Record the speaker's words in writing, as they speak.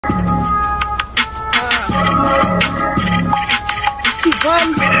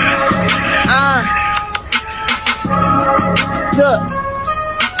Kevhani. Look.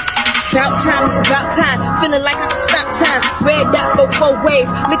 About time, it's about time. Feeling like I can stop time. Red dots go 4 ways.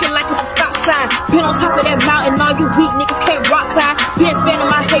 Looking like it's a stop sign. Been on top of that mountain. All you weak niggas can't rock climb. Been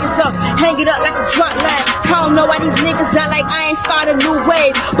fanning my haters up. Hang it up like a drop line. I don't know why these niggas act like I ain't start a new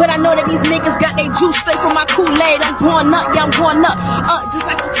wave. But I know that these niggas got their juice straight from my Kool-Aid. I'm going up, yeah, I'm going up. Up just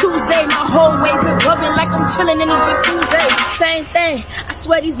like a Tuesday. My whole way been bubbling like I'm chilling in a jacuzzi. Same thing. I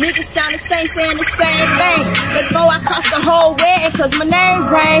swear these niggas sound the same, saying the same thing. They go across the whole wedding cause my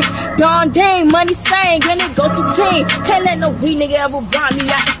name rang. Don dang, money sang, and it go to chain. Can't let no weak nigga ever blind me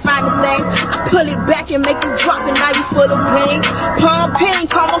out to find the things. I pull it back and make it drop, and now you full of pain. Palm ping,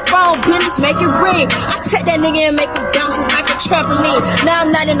 call my phone, business, make it ring. I check that nigga and make it bounce just like a trampoline. Now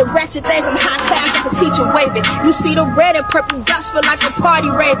I'm not in the ratchet things, I'm high class like a teacher waving. You see the red and purple dots feel like a party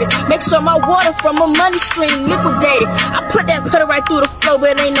raving. Make sure my water from a money stream liquidated. I put that pedal right through the flow,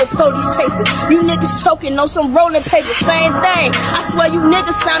 but ain't no police chasing. You niggas choking on some rolling paper, same thing. I swear you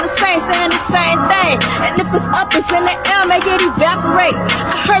niggas sound the same, saying the same thing. And if it's up, it's in the air, make it evaporate.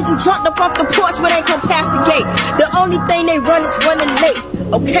 I heard you jumped up off the porch, but ain't come past the gate. The only thing they run is running late.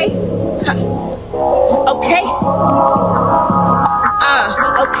 Okay? Okay?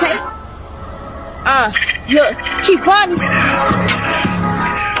 Okay? Look, Kevhani.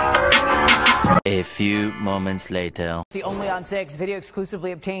 A few moments later. The Only on 6 video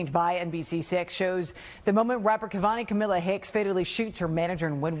exclusively obtained by NBC6 shows the moment rapper Kevhani Camilla Hicks fatally shoots her manager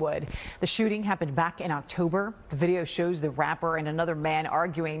in Wynwood. The shooting happened back in October. The video shows the rapper and another man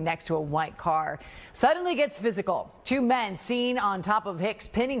arguing next to a white car. Suddenly gets physical. 2 men seen on top of Hicks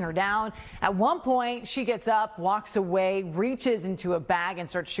pinning her down. At one point, she gets up, walks away, reaches into a bag and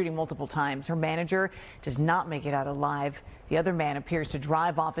starts shooting multiple times. Her manager does not make it out alive. The other man appears to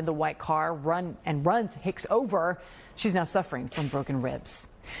drive off in the white car, runs Hicks over. She's now suffering from broken ribs.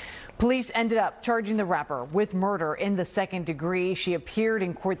 Police ended up charging the rapper with murder in the 2nd degree. She appeared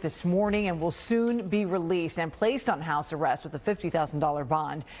in court this morning and will soon be released and placed on house arrest with a $50,000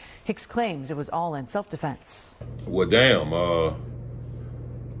 bond. Hicks claims it was all in self-defense. Well, damn,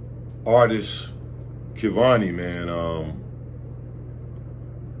 artist Kevhani, man,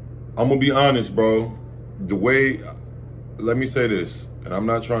 I'm gonna be honest, bro. The way, let me say this, and I'm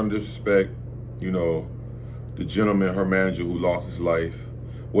not trying to disrespect, you know, the gentleman, her manager who lost his life,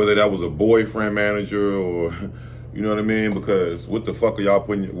 whether that was a boyfriend manager or, you know what I mean? Because what the fuck are y'all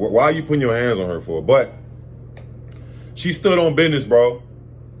putting, why are you putting your hands on her for? But she stood on business, bro.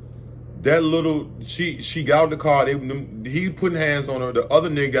 That little, she got out the car, he putting hands on her, the other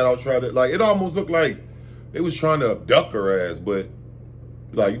nigga got out, tried to, like, it almost looked like they was trying to abduct her ass, but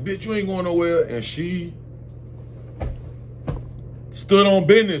like, bitch, you ain't going nowhere. And she stood on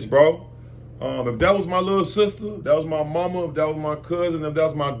business, bro. If that was my little sister, that was my mama, if that was my cousin, if that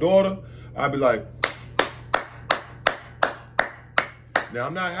was my daughter, I'd be like, now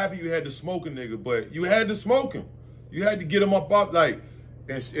I'm not happy you had to smoke a nigga, but you had to smoke him. You had to get him up, like,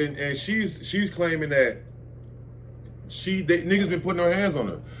 and she's claiming that niggas been putting their hands on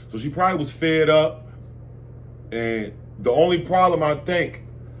her. So she probably was fed up. And the only problem I think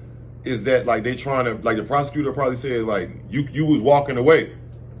is that, like, they trying to, like, the prosecutor probably said, like, you was walking away.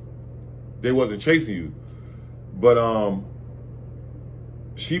 They wasn't chasing you. But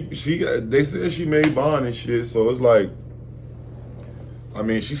they said she made bond and shit, so it's like, I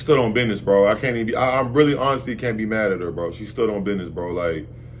mean, she stood on business, bro. I can't even be, I'm really honestly can't be mad at her, bro. She stood on business, bro. Like,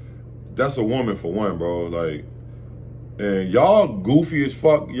 that's a woman for one, bro. Like, and y'all goofy as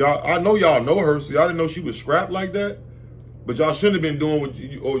fuck. Y'all, I know y'all know her, so y'all didn't know she was scrapped like that. But y'all shouldn't have been doing what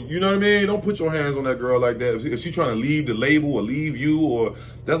you know what I mean? Don't put your hands on that girl like that. If she trying to leave the label or leave you, or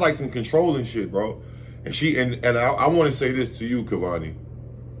that's like some controlling shit, bro. And I want to say this to you, Kevhani.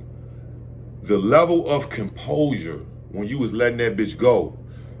 The level of composure when you was letting that bitch go,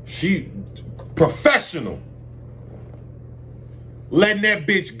 she professional. Letting that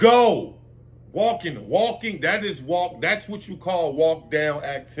bitch go. Walking, that's what you call walk down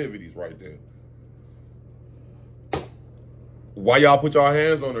activities right there. Why y'all put y'all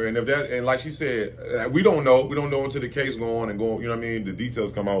hands on her? And if that, and like she said, we don't know until the case go on and go, you know what I mean? The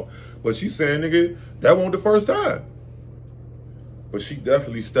details come out. But she's saying, nigga, that wasn't the first time. But she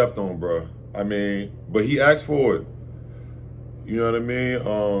definitely stepped on, bro. I mean, but he asked for it. You know what I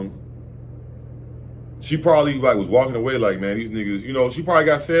mean? She probably like was walking away like, man, these niggas, you know, she probably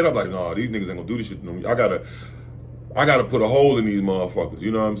got fed up like, nah, these niggas ain't gonna do this shit to me. I gotta put a hole in these motherfuckers.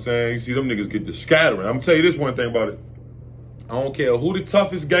 You know what I'm saying? You see them niggas get to scattering. I'm gonna tell you this one thing about it. I don't care who the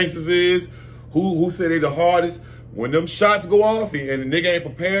toughest gangsters is, who say they the hardest. When them shots go off and the nigga ain't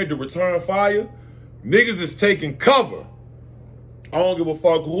prepared to return fire, Niggas is taking cover. I don't give a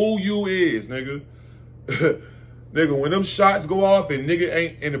fuck who you is, nigga. Nigga, when them shots go off and nigga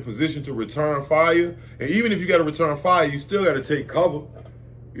ain't in a position to return fire, and even if you got to return fire, you still got to take cover.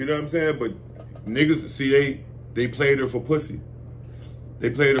 You know what I'm saying? But niggas, see, they played her for pussy. They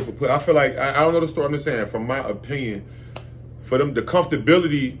played her for pussy. I feel like, I don't know the story, I'm just saying, from my opinion, for them, the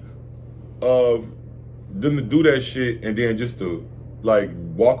comfortability of them to do that shit and then just to, like,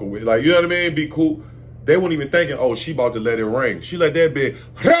 walk away. Like, you know what I mean? Be cool. They weren't even thinking, oh, she about to let it ring. She let that bitch,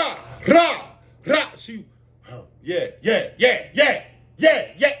 rah, rah, rah. She, yeah.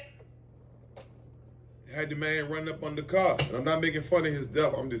 Had the man running up on the car. And I'm not making fun of his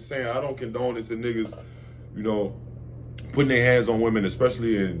death. I'm just saying, I don't condone this and niggas, you know, putting their hands on women,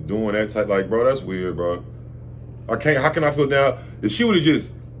 especially in doing that type. Like, bro, that's weird, bro. How can I feel down? If she would have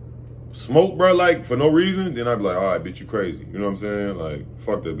just smoked, bro, like, for no reason, then I'd be like, all right, bitch, you crazy. You know what I'm saying? Like,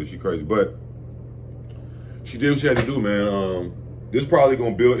 fuck that bitch, she crazy. But she did what she had to do, man. This probably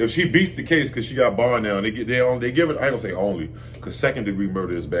gonna build, if she beats the case because she got bond now, and they give it, I ain't gonna say only, because second-degree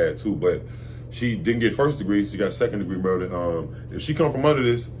murder is bad too, but she didn't get first degree, she got second-degree murder. If she come from under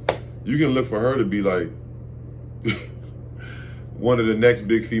this, you can look for her to be like one of the next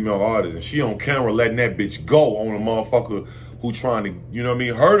big female artists, and she on camera letting that bitch go on a motherfucker who trying to, you know what I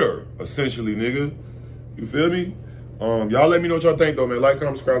mean, hurt her, essentially, nigga. You feel me? Y'all let me know what y'all think, though, man. Like,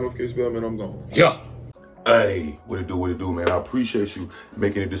 comment, subscribe, notification bell, man. I'm gone. Yeah. Hey, what it do, man. I appreciate you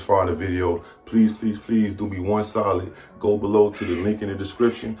making it this far in the video. Please, please, please do me one solid. Go below to the link in the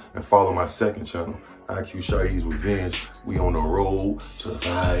description and follow my second channel, IQ Shahid's Revenge. We on the road to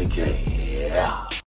 5K. Yeah.